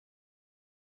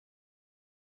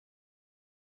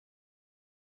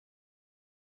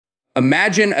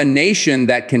Imagine a nation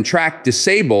that can track,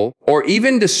 disable, or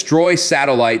even destroy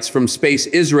satellites from space.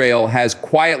 Israel has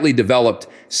quietly developed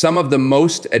some of the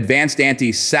most advanced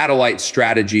anti-satellite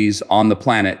strategies on the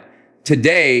planet.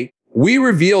 Today, we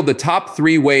reveal the top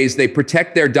 3 ways they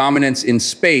protect their dominance in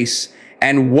space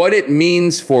and what it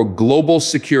means for global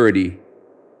security.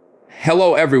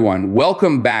 Hello everyone,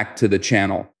 welcome back to the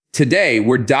channel. Today,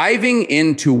 we're diving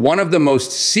into one of the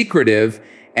most secretive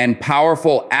and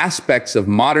powerful aspects of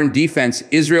modern defense,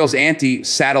 Israel's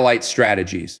anti-satellite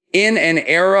strategies. In an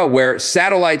era where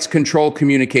satellites control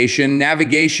communication,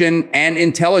 navigation, and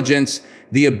intelligence,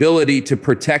 the ability to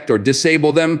protect or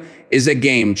disable them is a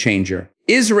game changer.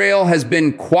 Israel has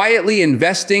been quietly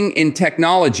investing in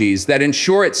technologies that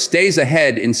ensure it stays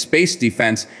ahead in space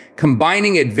defense,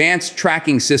 combining advanced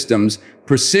tracking systems,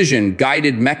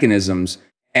 precision-guided mechanisms,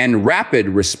 and rapid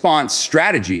response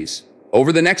strategies.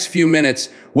 Over the next few minutes,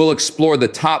 we'll explore the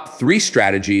top 3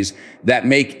 strategies that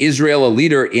make Israel a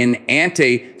leader in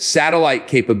anti-satellite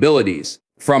capabilities.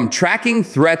 From tracking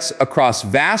threats across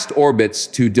vast orbits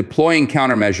to deploying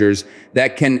countermeasures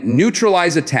that can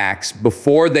neutralize attacks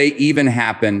before they even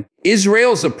happen,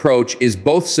 Israel's approach is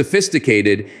both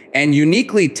sophisticated and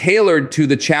uniquely tailored to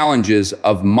the challenges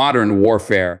of modern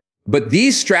warfare. But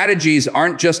these strategies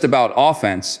aren't just about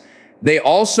offense. They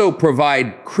also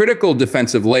provide critical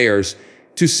defensive layers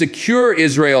to secure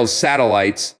Israel's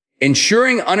satellites,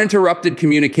 ensuring uninterrupted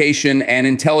communication and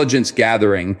intelligence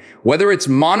gathering, whether it's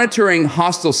monitoring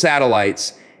hostile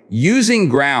satellites, using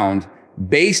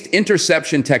ground-based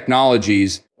interception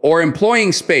technologies, or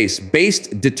employing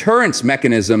space-based deterrence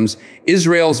mechanisms.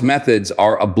 Israel's methods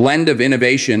are a blend of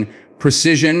innovation,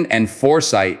 precision, and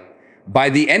foresight. By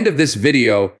the end of this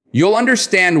video, you'll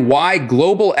understand why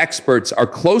global experts are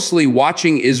closely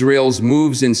watching Israel's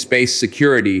moves in space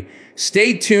security.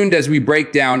 Stay tuned as we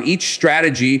break down each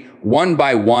strategy one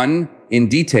by one in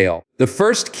detail. The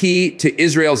first key to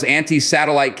Israel's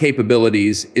anti-satellite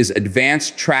capabilities is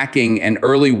advanced tracking and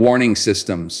early warning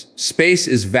systems. Space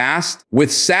is vast,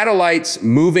 with satellites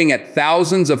moving at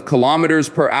thousands of kilometers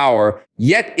per hour,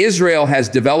 yet Israel has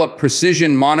developed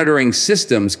precision monitoring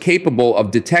systems capable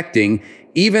of detecting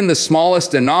even the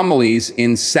smallest anomalies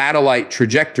in satellite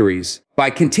trajectories. By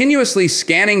continuously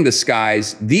scanning the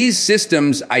skies, these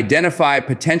systems identify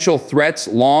potential threats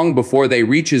long before they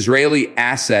reach Israeli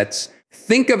assets.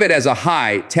 Think of it as a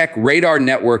high-tech radar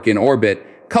network in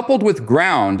orbit, coupled with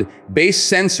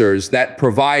ground-based sensors that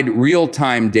provide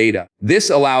real-time data. This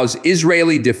allows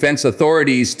Israeli defense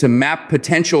authorities to map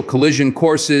potential collision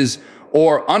courses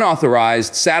or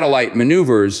unauthorized satellite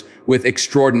maneuvers with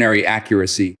extraordinary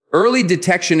accuracy. Early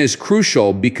detection is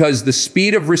crucial because the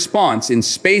speed of response in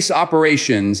space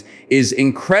operations is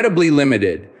incredibly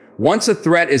limited. Once a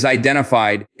threat is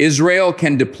identified, Israel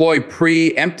can deploy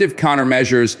preemptive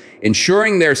countermeasures,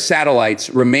 ensuring their satellites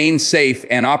remain safe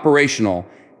and operational.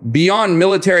 Beyond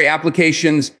military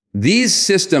applications, these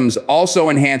systems also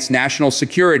enhance national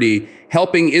security,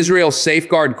 helping Israel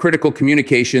safeguard critical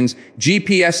communications,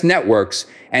 GPS networks,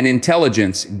 and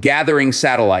intelligence-gathering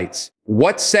satellites.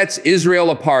 What sets Israel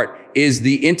apart is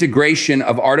the integration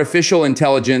of artificial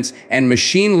intelligence and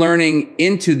machine learning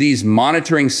into these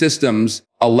monitoring systems,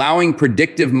 allowing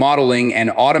predictive modeling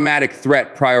and automatic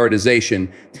threat prioritization.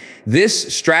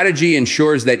 This strategy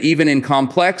ensures that even in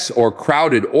complex or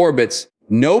crowded orbits,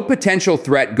 no potential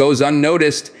threat goes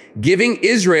unnoticed, giving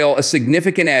Israel a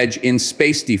significant edge in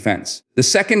space defense. The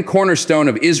second cornerstone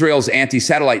of Israel's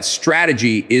anti-satellite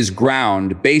strategy is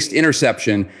ground-based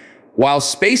interception. While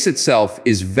space itself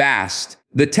is vast,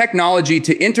 the technology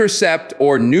to intercept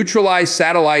or neutralize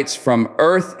satellites from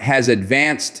Earth has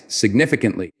advanced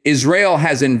significantly. Israel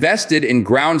has invested in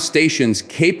ground stations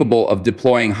capable of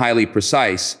deploying highly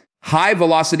precise,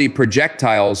 high-velocity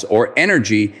projectiles or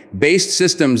energy-based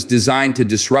systems designed to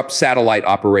disrupt satellite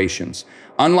operations.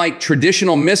 Unlike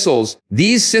traditional missiles,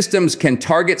 these systems can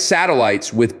target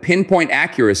satellites with pinpoint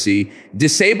accuracy,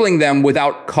 disabling them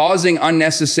without causing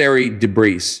unnecessary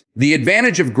debris. The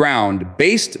advantage of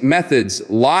ground-based methods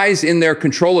lies in their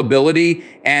controllability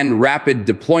and rapid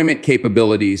deployment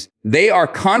capabilities. They are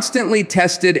constantly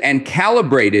tested and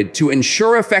calibrated to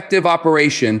ensure effective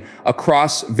operation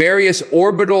across various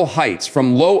orbital heights,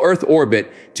 from low Earth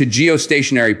orbit to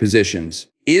geostationary positions.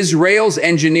 Israel's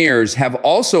engineers have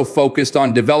also focused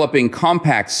on developing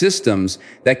compact systems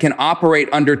that can operate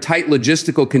under tight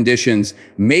logistical conditions,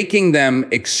 making them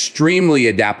extremely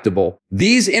adaptable.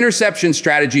 These interception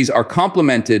strategies are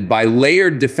complemented by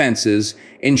layered defenses,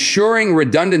 ensuring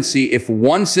redundancy if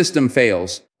one system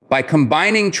fails. By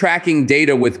combining tracking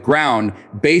data with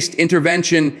ground-based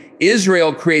intervention,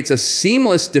 Israel creates a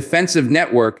seamless defensive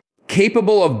network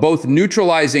capable of both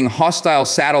neutralizing hostile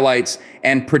satellites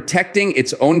and protecting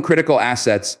its own critical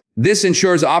assets. This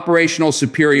ensures operational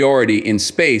superiority in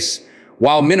space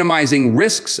while minimizing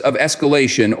risks of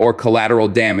escalation or collateral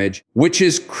damage, which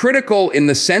is critical in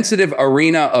the sensitive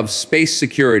arena of space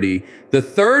security. The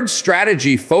third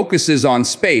strategy focuses on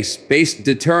space-based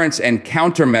deterrence and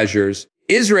countermeasures.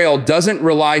 Israel doesn't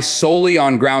rely solely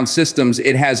on ground systems.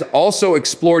 It has also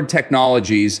explored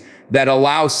technologies that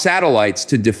allow satellites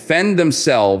to defend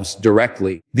themselves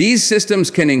directly. These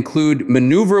systems can include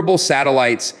maneuverable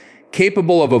satellites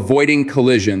capable of avoiding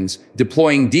collisions,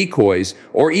 deploying decoys,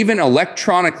 or even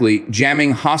electronically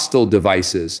jamming hostile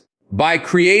devices. By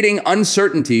creating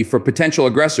uncertainty for potential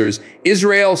aggressors,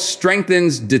 Israel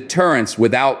strengthens deterrence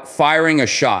without firing a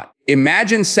shot.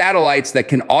 Imagine satellites that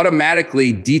can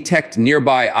automatically detect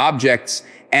nearby objects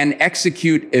and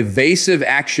execute evasive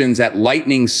actions at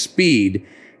lightning speed.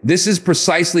 This is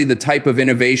precisely the type of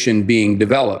innovation being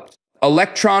developed.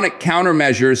 Electronic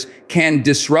countermeasures can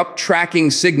disrupt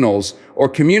tracking signals or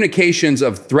communications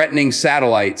of threatening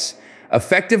satellites,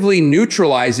 effectively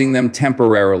neutralizing them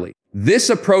temporarily. This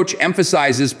approach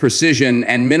emphasizes precision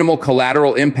and minimal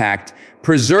collateral impact,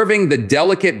 preserving the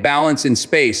delicate balance in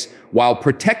space while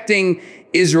protecting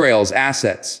Israel's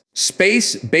assets.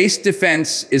 Space-based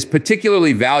defense is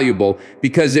particularly valuable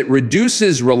because it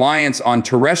reduces reliance on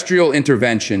terrestrial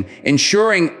intervention,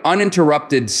 ensuring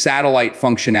uninterrupted satellite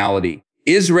functionality.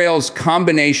 Israel's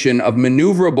combination of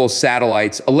maneuverable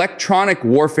satellites, electronic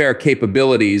warfare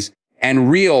capabilities, and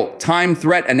real-time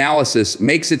threat analysis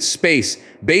makes its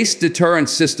space-based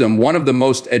deterrence system one of the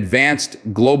most advanced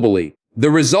globally. The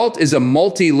result is a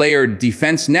multi-layered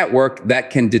defense network that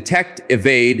can detect,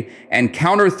 evade, and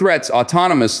counter threats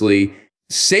autonomously,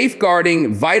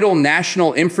 safeguarding vital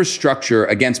national infrastructure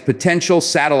against potential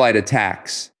satellite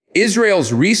attacks.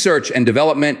 Israel's research and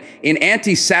development in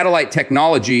anti-satellite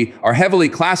technology are heavily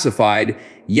classified,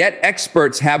 yet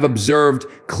experts have observed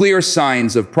clear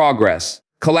signs of progress.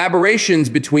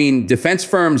 Collaborations between defense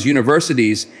firms,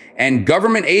 universities, and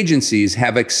government agencies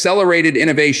have accelerated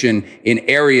innovation in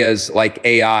areas like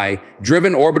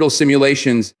AI-driven orbital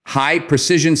simulations,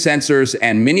 high-precision sensors,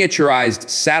 and miniaturized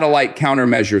satellite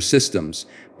countermeasure systems.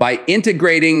 By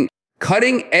integrating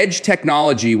cutting-edge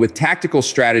technology with tactical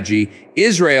strategy,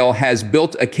 Israel has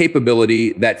built a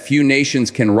capability that few nations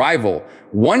can rival.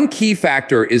 One key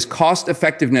factor is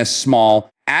cost-effectiveness. Small,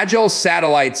 agile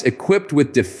satellites equipped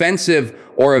with defensive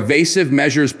or evasive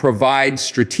measures provide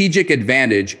strategic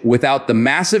advantage without the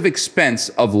massive expense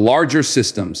of larger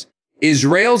systems.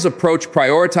 Israel's approach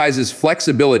prioritizes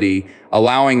flexibility,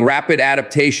 allowing rapid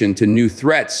adaptation to new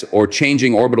threats or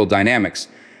changing orbital dynamics.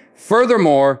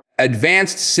 Furthermore,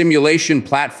 advanced simulation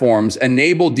platforms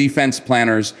enable defense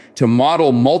planners to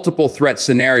model multiple threat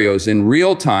scenarios in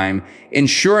real time,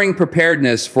 ensuring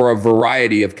preparedness for a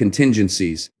variety of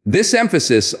contingencies. This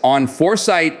emphasis on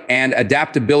foresight and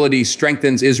adaptability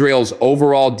strengthens Israel's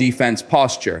overall defense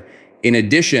posture. In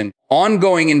addition,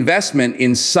 ongoing investment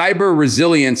in cyber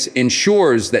resilience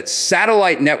ensures that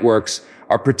satellite networks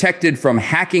are protected from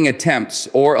hacking attempts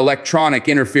or electronic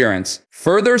interference,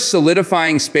 further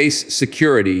solidifying space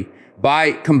security.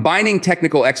 By combining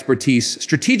technical expertise,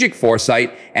 strategic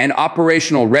foresight, and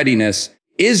operational readiness,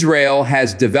 Israel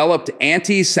has developed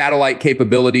anti-satellite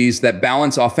capabilities that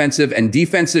balance offensive and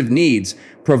defensive needs,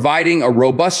 providing a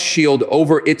robust shield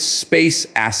over its space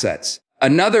assets.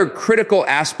 Another critical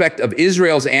aspect of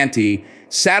Israel's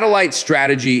anti-satellite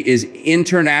strategy is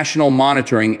international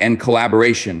monitoring and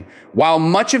collaboration. While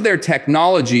much of their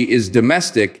technology is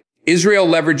domestic, Israel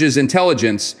leverages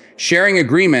intelligence, sharing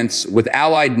agreements with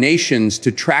allied nations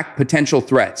to track potential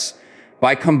threats.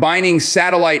 By combining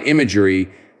satellite imagery,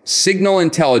 signal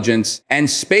intelligence, and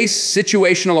space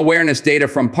situational awareness data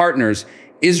from partners,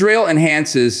 Israel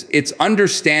enhances its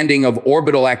understanding of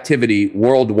orbital activity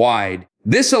worldwide.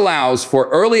 This allows for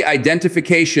early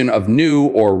identification of new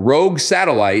or rogue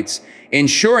satellites,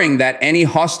 ensuring that any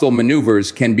hostile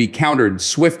maneuvers can be countered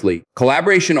swiftly.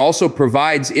 Collaboration also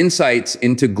provides insights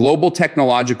into global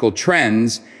technological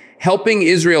trends, helping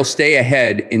Israel stay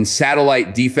ahead in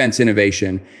satellite defense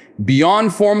innovation.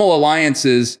 Beyond formal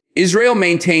alliances, Israel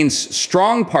maintains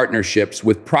strong partnerships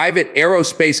with private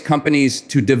aerospace companies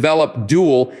to develop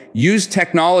dual-use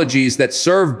technologies that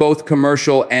serve both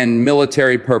commercial and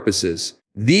military purposes.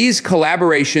 These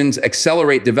collaborations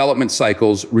accelerate development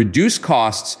cycles, reduce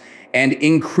costs, and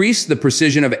increase the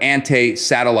precision of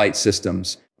anti-satellite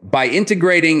systems. By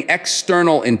integrating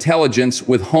external intelligence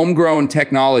with homegrown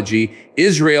technology,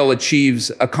 Israel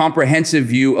achieves a comprehensive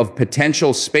view of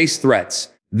potential space threats.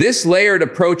 This layered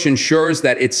approach ensures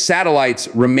that its satellites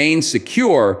remain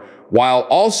secure while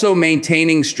also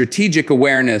maintaining strategic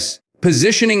awareness,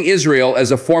 positioning Israel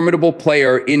as a formidable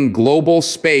player in global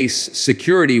space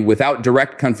security without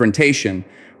direct confrontation.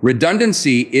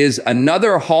 Redundancy is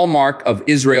another hallmark of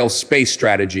Israel's space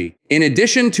strategy. In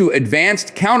addition to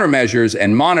advanced countermeasures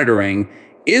and monitoring,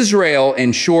 Israel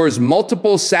ensures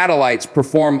multiple satellites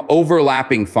perform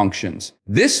overlapping functions.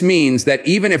 This means that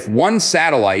even if one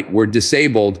satellite were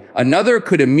disabled, another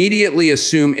could immediately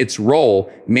assume its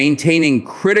role, maintaining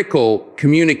critical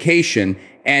communication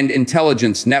and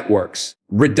intelligence networks.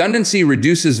 Redundancy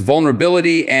reduces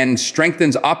vulnerability and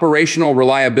strengthens operational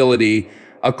reliability,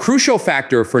 a crucial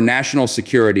factor for national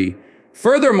security.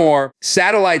 Furthermore,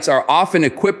 satellites are often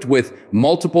equipped with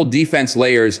multiple defense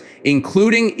layers,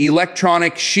 including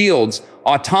electronic shields,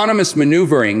 autonomous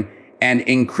maneuvering, and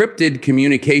encrypted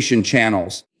communication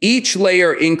channels. Each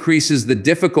layer increases the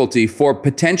difficulty for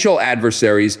potential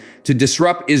adversaries to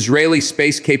disrupt Israeli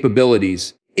space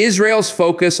capabilities. Israel's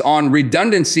focus on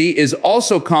redundancy is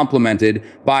also complemented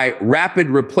by rapid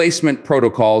replacement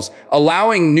protocols,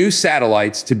 allowing new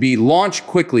satellites to be launched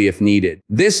quickly if needed.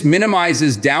 This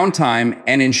minimizes downtime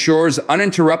and ensures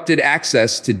uninterrupted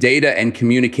access to data and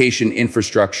communication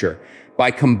infrastructure.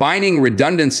 By combining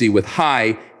redundancy with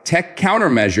high-tech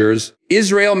countermeasures,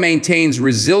 Israel maintains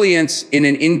resilience in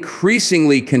an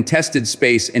increasingly contested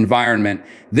space environment.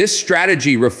 This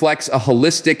strategy reflects a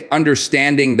holistic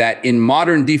understanding that in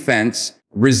modern defense,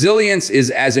 resilience is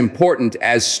as important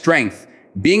as strength.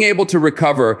 Being able to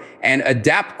recover and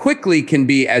adapt quickly can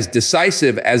be as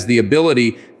decisive as the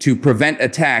ability to prevent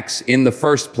attacks in the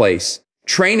first place.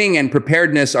 Training and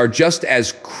preparedness are just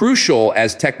as crucial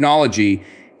as technology.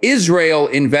 Israel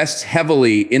invests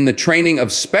heavily in the training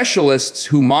of specialists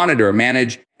who monitor,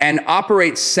 manage, and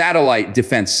operate satellite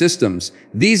defense systems.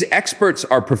 These experts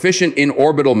are proficient in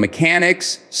orbital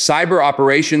mechanics, cyber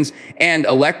operations, and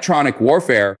electronic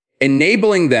warfare,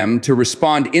 enabling them to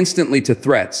respond instantly to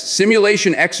threats.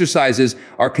 Simulation exercises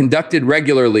are conducted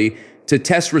regularly to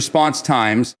test response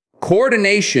times,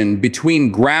 coordination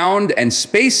between ground and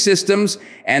space systems,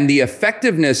 and the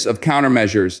effectiveness of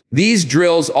countermeasures. These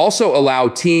drills also allow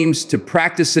teams to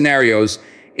practice scenarios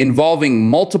involving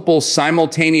multiple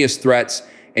simultaneous threats,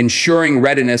 ensuring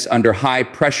readiness under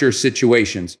high-pressure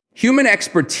situations. Human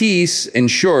expertise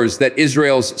ensures that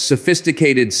Israel's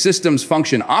sophisticated systems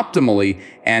function optimally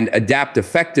and adapt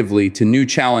effectively to new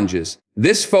challenges.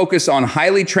 This focus on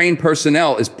highly trained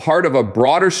personnel is part of a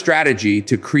broader strategy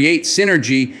to create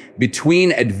synergy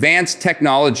between advanced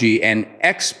technology and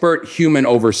expert human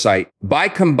oversight. By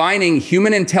combining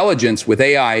human intelligence with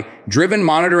AI-driven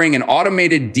monitoring and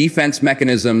automated defense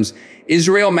mechanisms,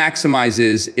 Israel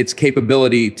maximizes its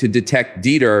capability to detect,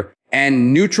 deter,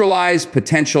 and neutralize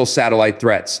potential satellite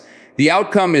threats. The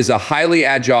outcome is a highly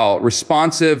agile,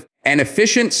 responsive, and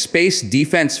efficient space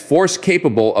defense force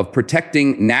capable of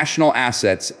protecting national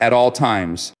assets at all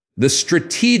times. The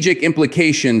strategic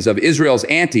implications of Israel's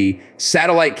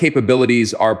anti-satellite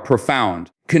capabilities are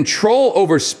profound. Control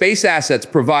over space assets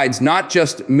provides not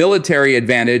just military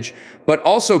advantage, but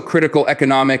also critical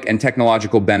economic and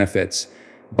technological benefits.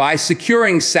 By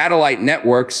securing satellite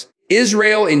networks,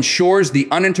 Israel ensures the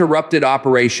uninterrupted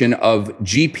operation of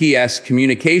GPS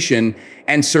communication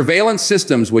and surveillance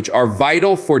systems which are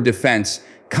vital for defense,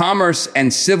 commerce,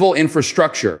 and civil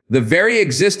infrastructure. The very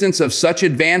existence of such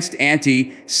advanced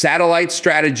anti-satellite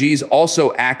strategies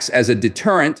also acts as a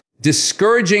deterrent,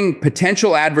 discouraging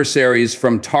potential adversaries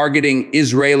from targeting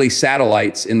Israeli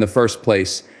satellites in the first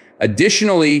place.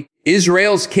 Additionally,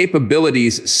 Israel's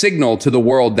capabilities signal to the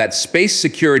world that space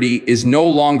security is no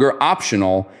longer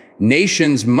optional.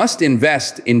 Nations must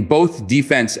invest in both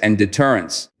defense and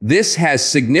deterrence. This has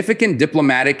significant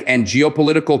diplomatic and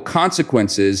geopolitical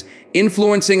consequences,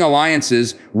 influencing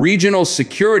alliances, regional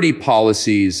security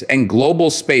policies, and global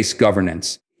space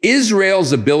governance.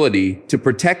 Israel's ability to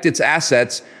protect its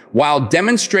assets while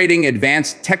demonstrating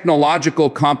advanced technological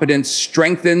competence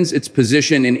strengthens its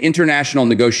position in international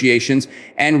negotiations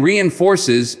and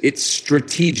reinforces its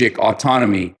strategic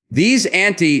autonomy. These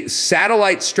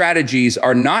anti-satellite strategies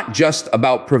are not just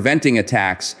about preventing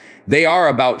attacks, they are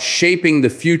about shaping the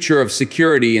future of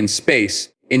security in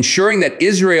space, ensuring that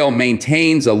Israel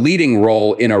maintains a leading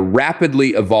role in a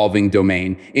rapidly evolving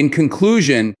domain. In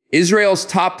conclusion, Israel's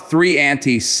top three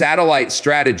anti-satellite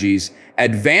strategies,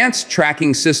 advanced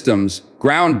tracking systems,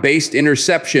 ground-based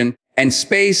interception, and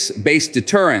space-based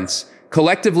deterrence,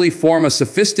 collectively form a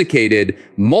sophisticated,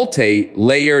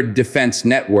 multi-layered defense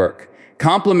network.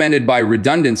 Complemented by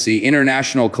redundancy,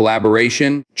 international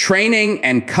collaboration, training,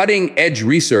 and cutting-edge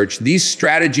research, these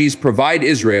strategies provide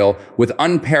Israel with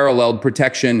unparalleled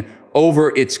protection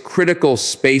over its critical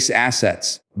space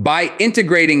assets. By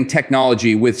integrating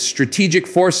technology with strategic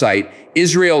foresight,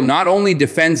 Israel not only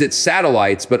defends its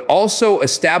satellites, but also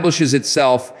establishes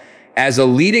itself as a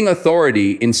leading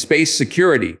authority in space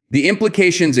security. The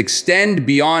implications extend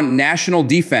beyond national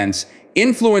defense,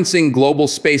 influencing global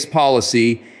space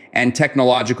policy and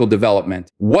technological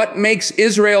development. What makes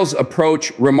Israel's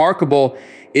approach remarkable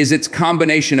is its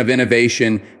combination of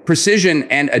innovation, precision,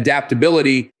 and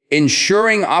adaptability,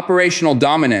 ensuring operational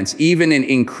dominance even in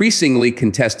increasingly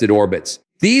contested orbits.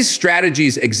 These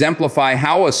strategies exemplify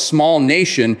how a small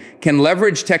nation can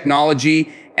leverage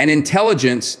technology and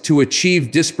intelligence to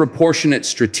achieve disproportionate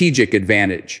strategic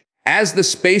advantage. As the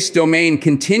space domain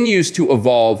continues to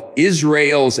evolve,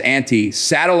 Israel's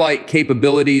anti-satellite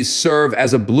capabilities serve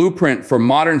as a blueprint for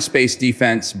modern space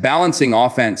defense, balancing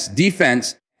offense,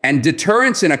 defense, and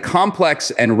deterrence in a complex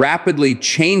and rapidly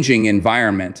changing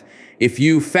environment. If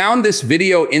you found this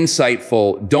video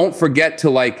insightful, don't forget to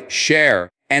like, share,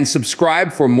 and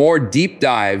subscribe for more deep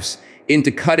dives into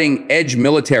cutting-edge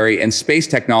military and space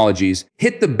technologies.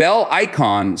 Hit the bell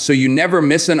icon so you never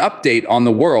miss an update on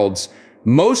the world's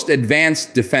most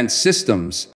advanced defense systems.